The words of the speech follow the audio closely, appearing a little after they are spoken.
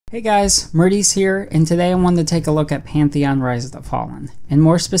Hey guys, Murdy's here, and today I wanted to take a look at Pantheon Rise of the Fallen, and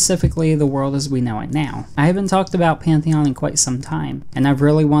more specifically, the world as we know it now. I haven't talked about Pantheon in quite some time, and I've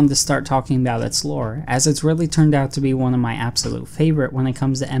really wanted to start talking about its lore, as it's really turned out to be one of my absolute favorite when it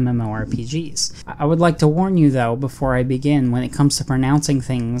comes to MMORPGs. I would like to warn you though, before I begin, when it comes to pronouncing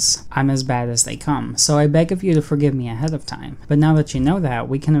things, I'm as bad as they come, so I beg of you to forgive me ahead of time. But now that you know that,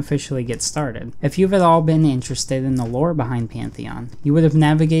 we can officially get started. If you've at all been interested in the lore behind Pantheon, you would have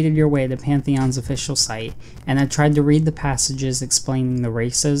navigated your way to Pantheon's official site, and I tried to read the passages explaining the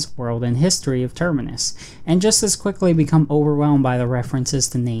races, world, and history of Terminus, and just as quickly become overwhelmed by the references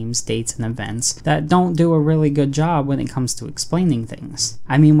to names, dates, and events that don't do a really good job when it comes to explaining things.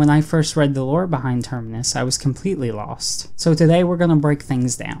 I mean, when I first read the lore behind Terminus, I was completely lost. So today we're gonna break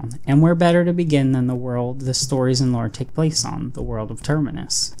things down, and where better to begin than the world the stories and lore take place on, the world of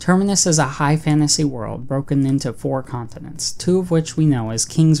Terminus. Terminus is a high fantasy world broken into 4 continents, 2 of which we know as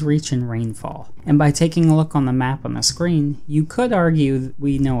King's Reach and Rainfall. And by taking a look on the map on the screen, you could argue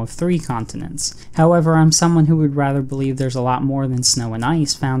we know of 3 continents. However, I'm someone who would rather believe there's a lot more than snow and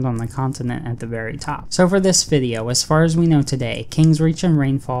ice found on the continent at the very top. So for this video, as far as we know today, King's Reach and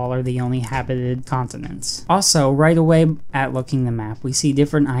Rainfall are the only habited continents. Also, right away at looking the map, we see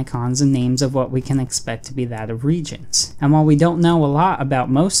different icons and names of what we can expect to be that of regions. And while we don't know a lot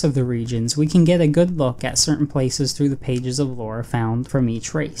about most of the regions, we can get a good look at certain places through the pages of lore found from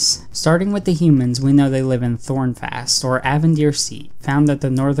each race. Starting with the humans, we know they live in Thornfast, or Avendir Seat, found at the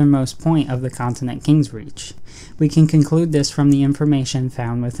northernmost point of the continent King's Reach. We can conclude this from the information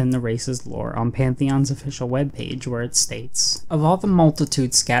found within the race's lore on Pantheon's official webpage, where it states, "Of all the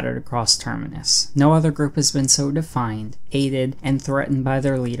multitudes scattered across Terminus, no other group has been so defined, aided, and threatened by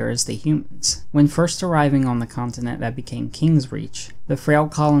their leader as the humans. When first arriving on the continent that became King's Reach, the frail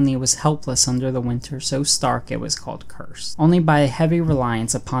colony was helpless under the winter so stark it was called cursed. Only by a heavy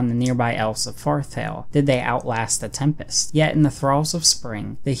reliance upon the nearby elves of Farthale did they outlast the tempest. Yet in the thralls of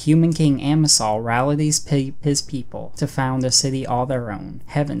spring, the human king Amisal rallied his people to found a city all their own,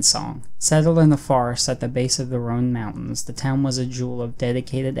 Heavensong. Settled in the forest at the base of the Rhone Mountains, the town was a jewel of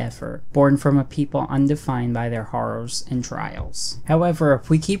dedicated effort, born from a people undefined by their horrors and trials." However,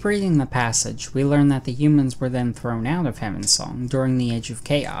 if we keep reading the passage, we learn that the humans were then thrown out of Heavensong during the Age of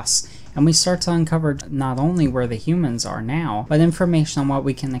Chaos, and we start to uncover not only where the humans are now, but information on what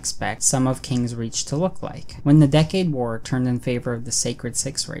we can expect some of King's Reach to look like. When the Decade War turned in favor of the Sacred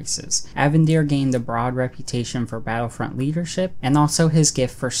 6 races, Avendir gained a broad reputation for battlefront leadership, and also his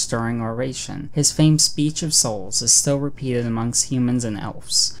gift for stirring oration. His famed Speech of Souls is still repeated amongst humans and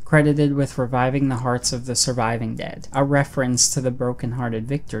elves, credited with reviving the hearts of the surviving dead, a reference to the broken-hearted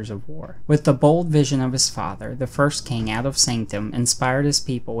victors of war. With the bold vision of his father, the first king out of Sanctum inspired his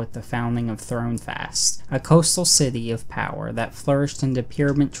people with the founding of Thronefast, a coastal city of power that flourished into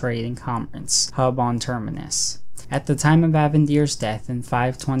pyramid trade and commerce hub on Terminus. At the time of Avendir's death in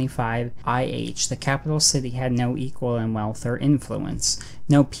 525 IH, the capital city had no equal in wealth or influence,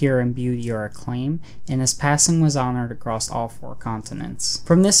 no peer in beauty or acclaim, and his passing was honored across all 4 continents.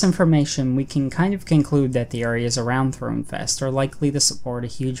 From this information, we can kind of conclude that the areas around Thronefest are likely to support a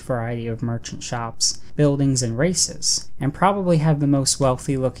huge variety of merchant shops, buildings, and races, and probably have the most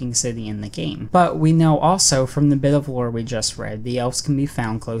wealthy looking city in the game. But we know also from the bit of lore we just read, the elves can be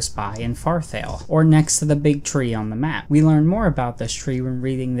found close by in Farthale, or next to the big tree on the map. We learn more about this tree when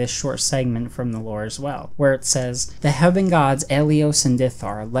reading this short segment from the lore as well, where it says, "The heaven gods Elios and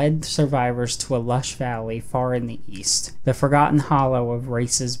Dithar led survivors to a lush valley far in the east, the forgotten hollow of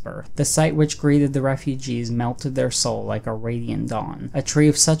race's birth. The sight which greeted the refugees melted their soul like a radiant dawn. A tree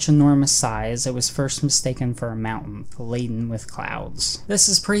of such enormous size it was first mistaken for a mountain, laden with clouds." This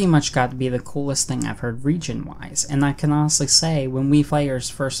has pretty much got to be the coolest thing I've heard region-wise, and I can honestly say when we players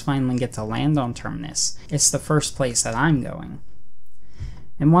first finally get to land on Terminus, it's the first place that I'm going.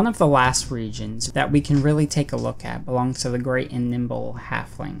 And one of the last regions that we can really take a look at belongs to the great and nimble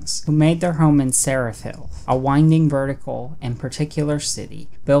halflings, who made their home in Seraphil, a winding vertical and particular city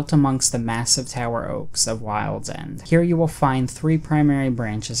built amongst the massive tower oaks of Wild's End. Here you will find 3 primary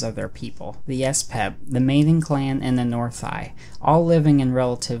branches of their people, the Espeb, the Maiden Clan, and the North Eye, all living in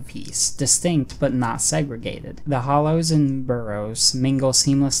relative peace, distinct but not segregated. The hollows and burrows mingle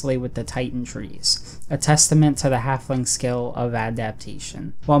seamlessly with the Titan trees, a testament to the halfling skill of adaptation.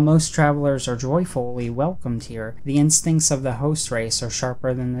 While most travelers are joyfully welcomed here, the instincts of the host race are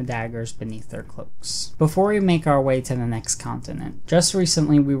sharper than the daggers beneath their cloaks. Before we make our way to the next continent, just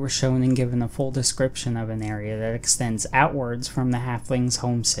recently we were shown and given a full description of an area that extends outwards from the halfling's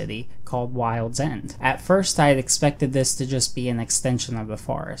home city called Wild's End. At first I had expected this to just be an extension of the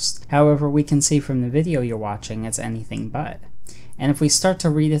forest, however we can see from the video you're watching it's anything but. and if we start to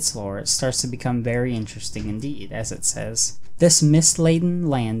read its lore, it starts to become very interesting indeed, as it says. This mist-laden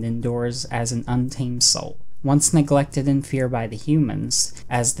land endures as an untamed soul. Once neglected in fear by the humans,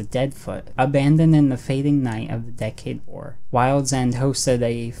 as the Deadfoot, abandoned in the fading night of the Decade War, Wild's End hosted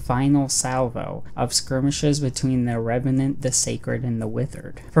a final salvo of skirmishes between the Revenant, the Sacred, and the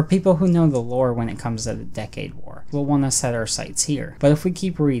Withered. For people who know the lore when it comes to the Decade War, we'll want to set our sights here. But if we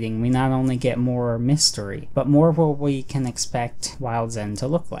keep reading, we not only get more mystery, but more of what we can expect Wild's End to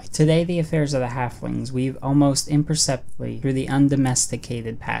look like. Today, the affairs of the Halflings weave almost imperceptibly through the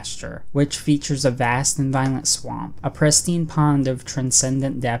undomesticated pasture, which features a vast and violent swamp, a pristine pond of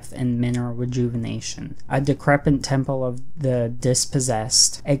transcendent depth and mineral rejuvenation, a decrepit temple of the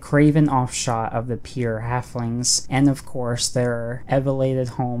dispossessed, a craven offshot of the pure halflings, and of course their elevated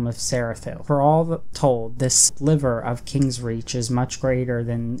home of Seraphil. For all told, this sliver of King's Reach is much greater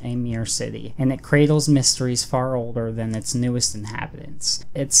than a mere city, and it cradles mysteries far older than its newest inhabitants.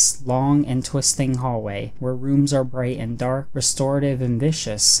 Its long and twisting hallway, where rooms are bright and dark, restorative and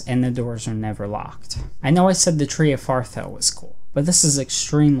vicious, and the doors are never locked. I know I said the Tree of Farthel was cool, but this is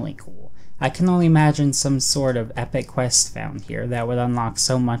extremely cool. I can only imagine some sort of epic quest found here that would unlock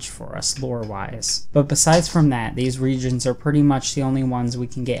so much for us lore-wise. But besides from that, these regions are pretty much the only ones we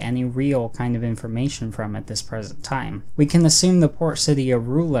can get any real kind of information from at this present time. We can assume the port city of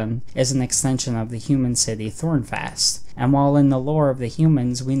Rulon is an extension of the human city Thornfast, and while in the lore of the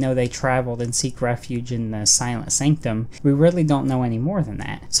humans we know they traveled and seek refuge in the Silent Sanctum, we really don't know any more than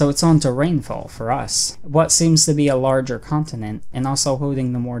that. So it's on to Rainfall for us, what seems to be a larger continent, and also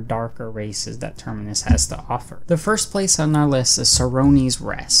holding the more darker races that Terminus has to offer. The first place on our list is Saroni's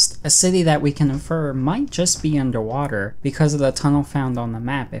Rest, a city that we can infer might just be underwater because of the tunnel found on the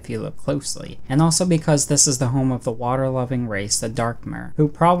map if you look closely, and also because this is the home of the water-loving race, the Darkmere, who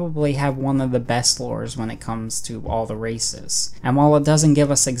probably have one of the best lores when it comes to all the races. And while it doesn't give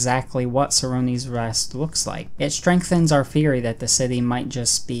us exactly what Saroni's Rest looks like, it strengthens our theory that the city might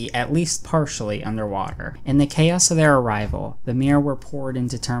just be at least partially underwater. In the chaos of their arrival, the Mere were poured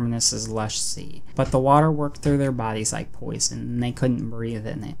into Terminus's lush sea, but the water worked through their bodies like poison, and they couldn't breathe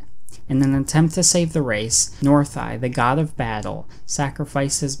in it. In an attempt to save the race, Northai, the god of battle,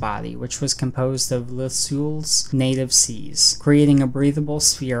 sacrificed his body, which was composed of Lusul's native seas, creating a breathable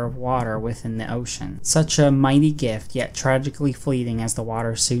sphere of water within the ocean. Such a mighty gift, yet tragically fleeting as the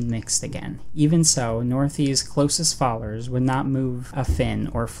water soon mixed again. Even so, Northai's closest followers would not move a fin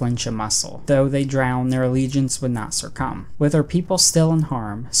or flinch a muscle. Though they drowned, their allegiance would not succumb. With her people still in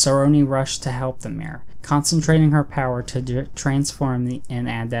harm, Saroni rushed to help the Mere, concentrating her power to transform and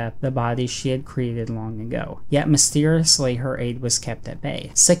adapt the body she had created long ago. Yet mysteriously her aid was kept at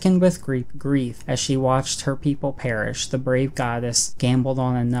bay. Sickened with grief as she watched her people perish, the brave goddess gambled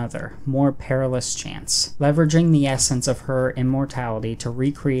on another, more perilous chance, leveraging the essence of her immortality to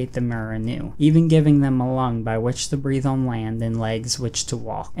recreate the Mere anew, even giving them a lung by which to breathe on land and legs which to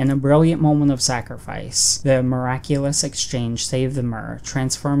walk. In a brilliant moment of sacrifice, the miraculous exchange saved the Mere,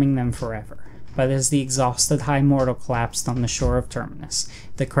 transforming them forever. But as the exhausted High Mortal collapsed on the shore of Terminus,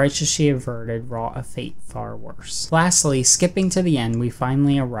 the crisis she averted wrought a fate far worse. Lastly, skipping to the end, we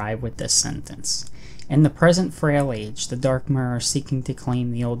finally arrive with this sentence. In the present frail age, the Darkmere are seeking to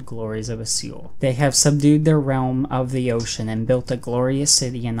claim the old glories of Asul. They have subdued their realm of the ocean and built a glorious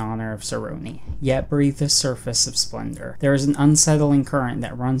city in honor of Saroni, yet breathe the surface of splendor. There is an unsettling current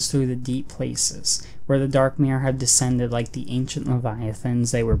that runs through the deep places, where the Darkmere have descended like the ancient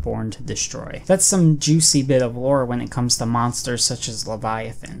leviathans they were born to destroy. That's some juicy bit of lore when it comes to monsters such as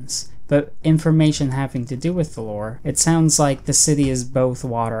leviathans. But information having to do with the lore, it sounds like the city is both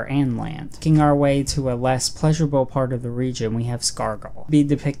water and land. Making our way to a less pleasurable part of the region, we have Skargal, be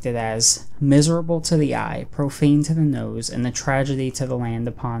depicted as miserable to the eye, profane to the nose, and a tragedy to the land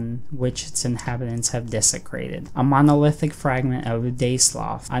upon which its inhabitants have desecrated. A monolithic fragment of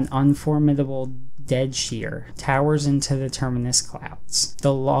Daysloth, an unformidable dead sheer, towers into the Terminus clouds,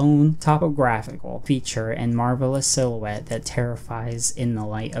 the lone topographical feature and marvelous silhouette that terrifies in the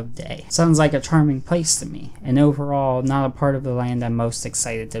light of day. Sounds like a charming place to me, and overall not a part of the land I'm most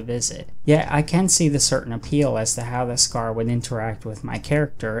excited to visit. Yet I can see the certain appeal as to how the Scar would interact with my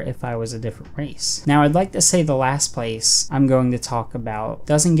character if I was a different race. Now I'd like to say the last place I'm going to talk about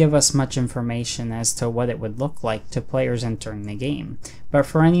doesn't give us much information as to what it would look like to players entering the game, but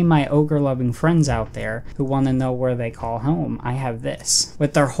for any of my ogre-loving friends out there who want to know where they call home, I have this.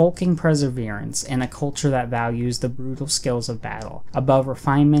 With their hulking perseverance and a culture that values the brutal skills of battle above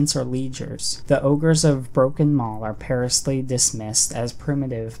refinements or leisures, the ogres of Broken Mall are perilously dismissed as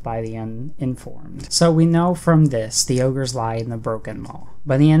primitive by the uninformed. So we know from this the ogres lie in the Broken Maw,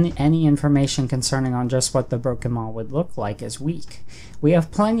 but any information concerning on just what the Broken Maw would look like is weak. We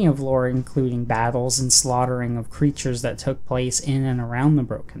have plenty of lore including battles and slaughtering of creatures that took place in and around the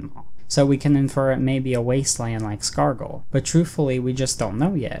Broken Maw, so we can infer it may be a wasteland like Scargol, but truthfully we just don't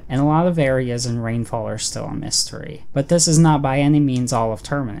know yet, and a lot of areas in Rainfall are still a mystery. But this is not by any means all of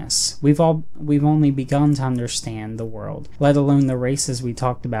Terminus. We've only begun to understand the world, let alone the races we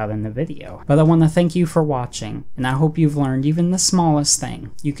talked about in the video. But I want to thank you for watching, and I hope you've learned even the smallest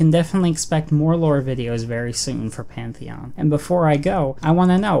thing. You can definitely expect more lore videos very soon for Pantheon. And before I go, I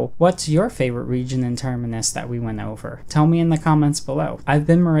want to know, what's your favorite region in Terminus that we went over? Tell me in the comments below. I've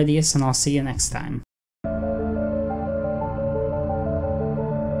been Meridius, and I'll see you next time.